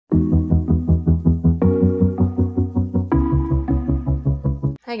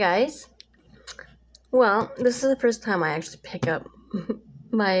Hi guys. Well, this is the first time I actually pick up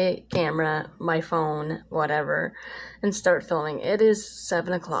my camera, my phone, whatever, and start filming. It is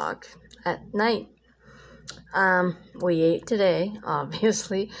 7 o'clock at night. We ate today,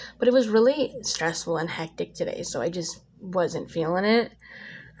 obviously, but it was really stressful and hectic today, so I just wasn't feeling it.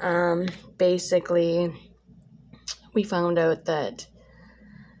 Basically, we found out that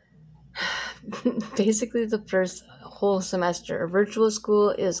basically the first whole semester of virtual school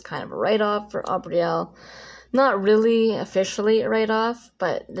is kind of a write-off for Aubrielle. Not really officially a write-off,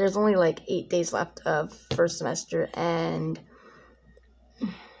 but there's only like 8 days left of first semester, and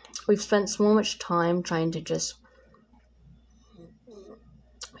we've spent so much time trying to just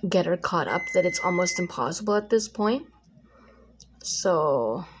get her caught up that it's almost impossible at this point.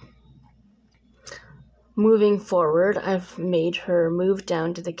 So moving forward, I've made her move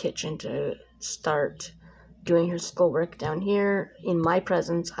down to the kitchen to start doing her schoolwork down here in my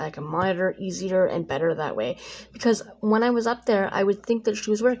presence. I can monitor easier and better that way, because when I was up there, I would think that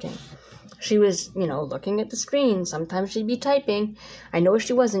she was working. She was, looking at the screen. Sometimes she'd be typing. I know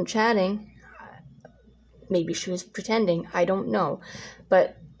she wasn't chatting. Maybe she was pretending. I don't know.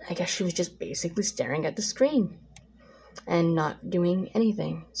 But I guess she was just basically staring at the screen and not doing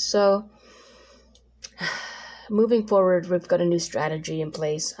anything. So moving forward, we've got a new strategy in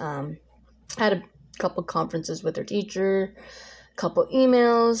place. Had a couple conferences with her teacher, couple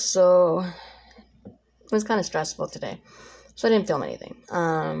emails, so it was kind of stressful today. So I didn't film anything.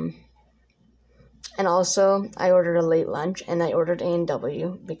 And also, I ordered a late lunch, and I ordered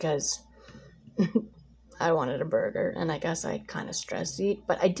A&W because I wanted a burger, and I guess I kind of stress eat,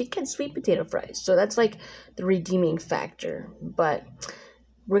 but I did get sweet potato fries, so that's like the redeeming factor. But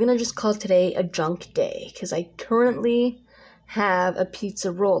we're gonna just call today a junk day, because I currently have a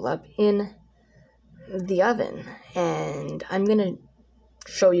pizza roll-up in the oven, and I'm gonna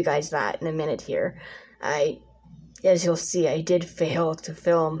show you guys that in a minute here. As you'll see, I did fail to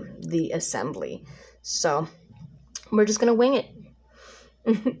film the assembly, so we're just gonna wing it.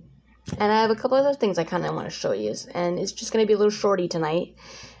 And I have a couple other things I kind of want to show you, and it's just gonna be a little shorty tonight,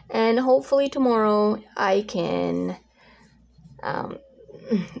 and hopefully tomorrow I can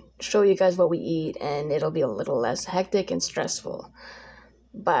show you guys what we eat, and it'll be a little less hectic and stressful.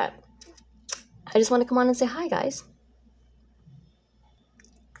 But I just want to come on and say hi, guys.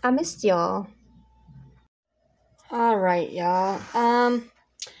 I missed y'all. Alright, y'all.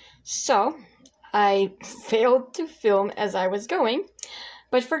 So I failed to film as I was going,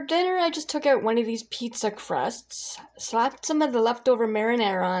 but for dinner I just took out one of these pizza crusts, slapped some of the leftover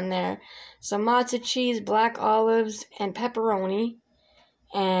marinara on there, some matzo cheese, black olives, and pepperoni,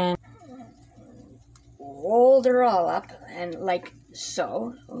 and rolled her all up, and like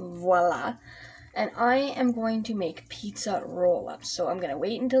so, voila. And I am going to make pizza roll-ups. So I'm going to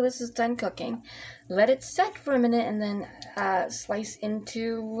wait until this is done cooking, let it set for a minute, and then slice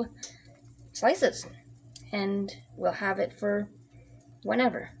into slices. And we'll have it for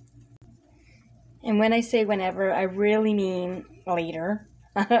whenever. And when I say whenever, I really mean later.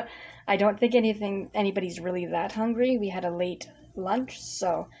 I don't think anybody's really that hungry. We had a late lunch,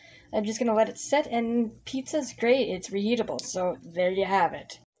 so I'm just going to let it set, and pizza's great. It's reheatable, so there you have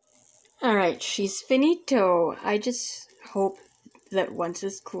it. Alright, she's finito. I just hope that once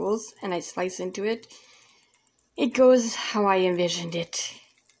this cools and I slice into it, it goes how I envisioned it.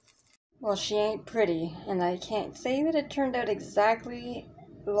 Well, she ain't pretty, and I can't say that it turned out exactly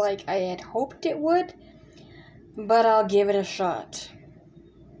like I had hoped it would, but I'll give it a shot.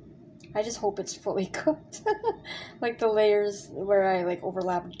 I just hope it's fully cooked. Like the layers where I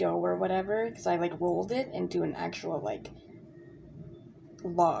overlap dough or whatever, because I rolled it into an actual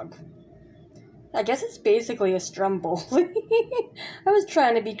log. I guess it's basically a stromboli. I was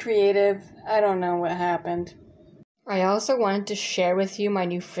trying to be creative. I don't know what happened. I also wanted to share with you my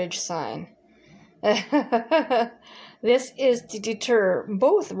new fridge sign. This is to deter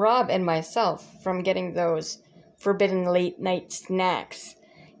both Rob and myself from getting those forbidden late night snacks.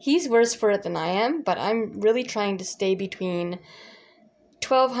 He's worse for it than I am, but I'm really trying to stay between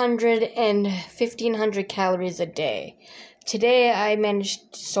 1,200 and 1,500 calories a day. Today I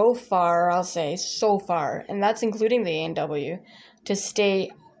managed so far, and that's including the A&W, to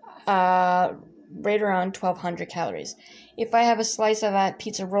stay right around 1,200 calories. If I have a slice of that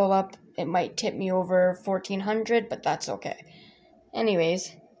pizza roll-up, it might tip me over 1,400, but that's okay.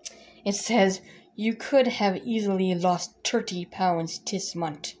 Anyways, it says, you could have easily lost 30 pounds this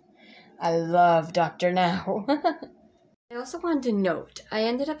month. I love Dr. Now. I also wanted to note, I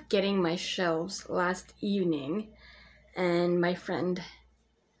ended up getting my shelves last evening, and my friend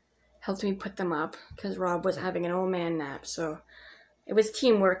helped me put them up because Rob was having an old man nap, so It was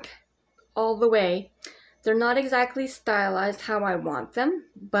teamwork all the way. They're not exactly stylized how I want them,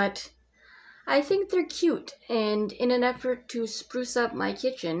 but I think they're cute, and in an effort to spruce up my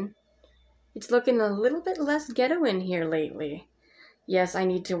kitchen, it's looking a little bit less ghetto in here lately. Yes, I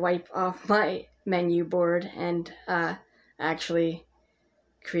need to wipe off my menu board and actually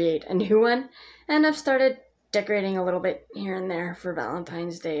create a new one, and I've started decorating a little bit here and there for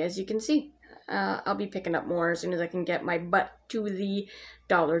Valentine's Day, as you can see. I'll be picking up more as soon as I can get my butt to the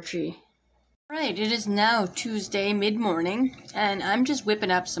Dollar Tree. Alright, it is now Tuesday mid-morning, and I'm just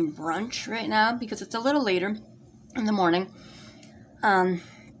whipping up some brunch right now because it's a little later in the morning.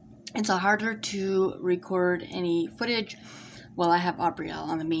 It's harder to record any footage while I have Aubrielle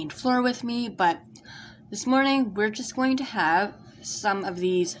on the main floor with me, but this morning we're just going to have some of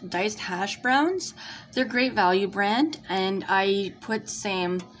these diced hash browns. They're Great Value brand, and I put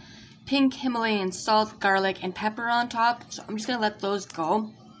some pink Himalayan salt, garlic, and pepper on top, so I'm just going to let those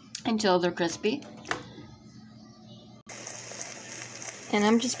go until they're crispy. And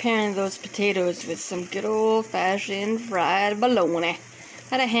I'm just pairing those potatoes with some good old-fashioned fried bologna.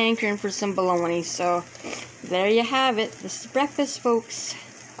 Had a hankering for some bologna, so there you have it. This is breakfast, folks.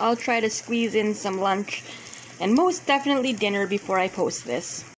 I'll try to squeeze in some lunch and most definitely dinner before I post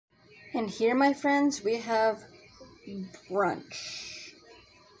this. And here, my friends, we have brunch.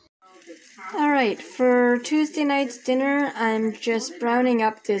 Alright, for Tuesday night's dinner, I'm just browning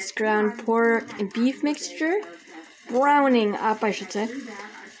up this ground pork and beef mixture. Browning up, I should say.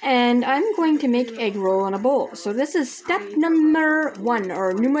 And I'm going to make egg roll in a bowl. So this is step number 1,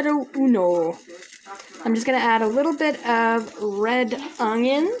 or numero uno. I'm just going to add a little bit of red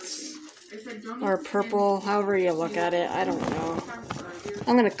onions, or purple, however you look at it, I don't know.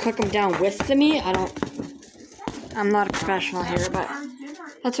 I'm going to cook them down with the meat. I'm not a professional here, but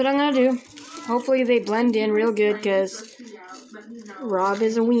that's what I'm going to do. Hopefully they blend in real good, because Rob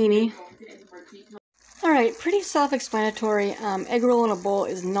is a weenie. Alright, pretty self-explanatory. Egg roll in a bowl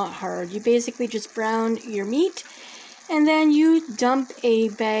is not hard. You basically just brown your meat, and then you dump a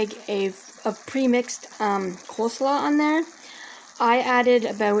bag of pre-mixed coleslaw on there. I added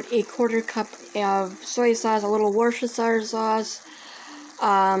about a 1/4 cup of soy sauce, a little Worcestershire sauce,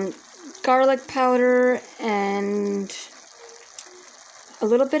 garlic powder, and a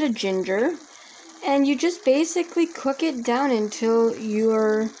little bit of ginger. And you just basically cook it down until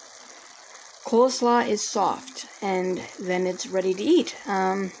your coleslaw is soft, and then it's ready to eat.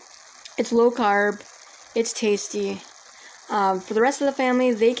 It's low carb, it's tasty. For the rest of the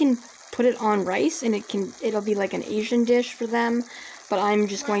family, they can put it on rice, and it'll be like an Asian dish for them, but I'm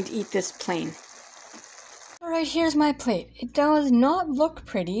just going to eat this plain. Alright, here's my plate. It does not look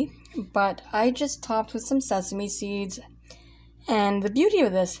pretty, but I just topped with some sesame seeds, and the beauty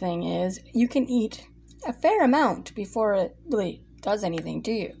of this thing is you can eat a fair amount before it really does anything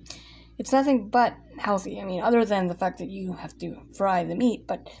to you. It's nothing but healthy. I mean, other than the fact that you have to fry the meat,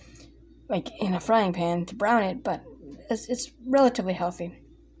 but like in a frying pan to brown it, but it's relatively healthy.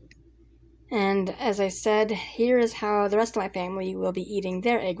 And as I said, here is how the rest of my family will be eating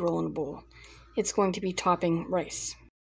their egg roll in a bowl. It's going to be topping rice.